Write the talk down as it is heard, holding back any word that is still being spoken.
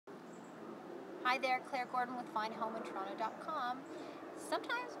Hi there, Claire Gordon with findhomeInToronto.com.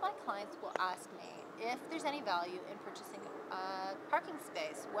 Sometimes my clients will ask me if there's any value in purchasing a parking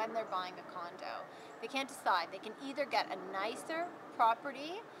space when they're buying a condo. They can't decide. They can either get a nicer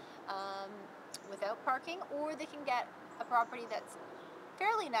property um, without parking, or they can get a property that's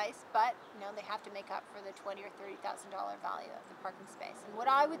fairly nice, but they have to make up for the $20,000 or $30,000 value of the parking space. And what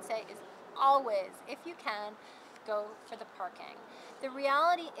I would say is always, if you can, go for the parking. The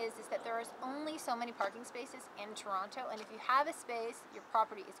reality is that there is only so many parking spaces in Toronto, and if you have a space, your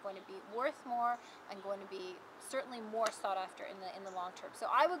property is going to be worth more and going to be certainly more sought after in the long term. So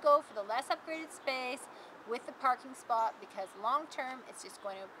I would go for the less upgraded space with the parking spot, because long term it's just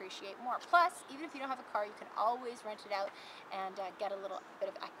going to appreciate more. Plus, even if you don't have a car, you can always rent it out and get a little bit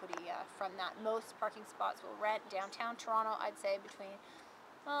of equity from that. Most parking spots will rent downtown Toronto, I'd say between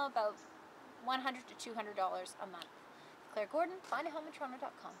about $100 to $200 a month. Claire Gordon,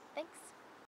 findahomeintoronto.com. Thanks.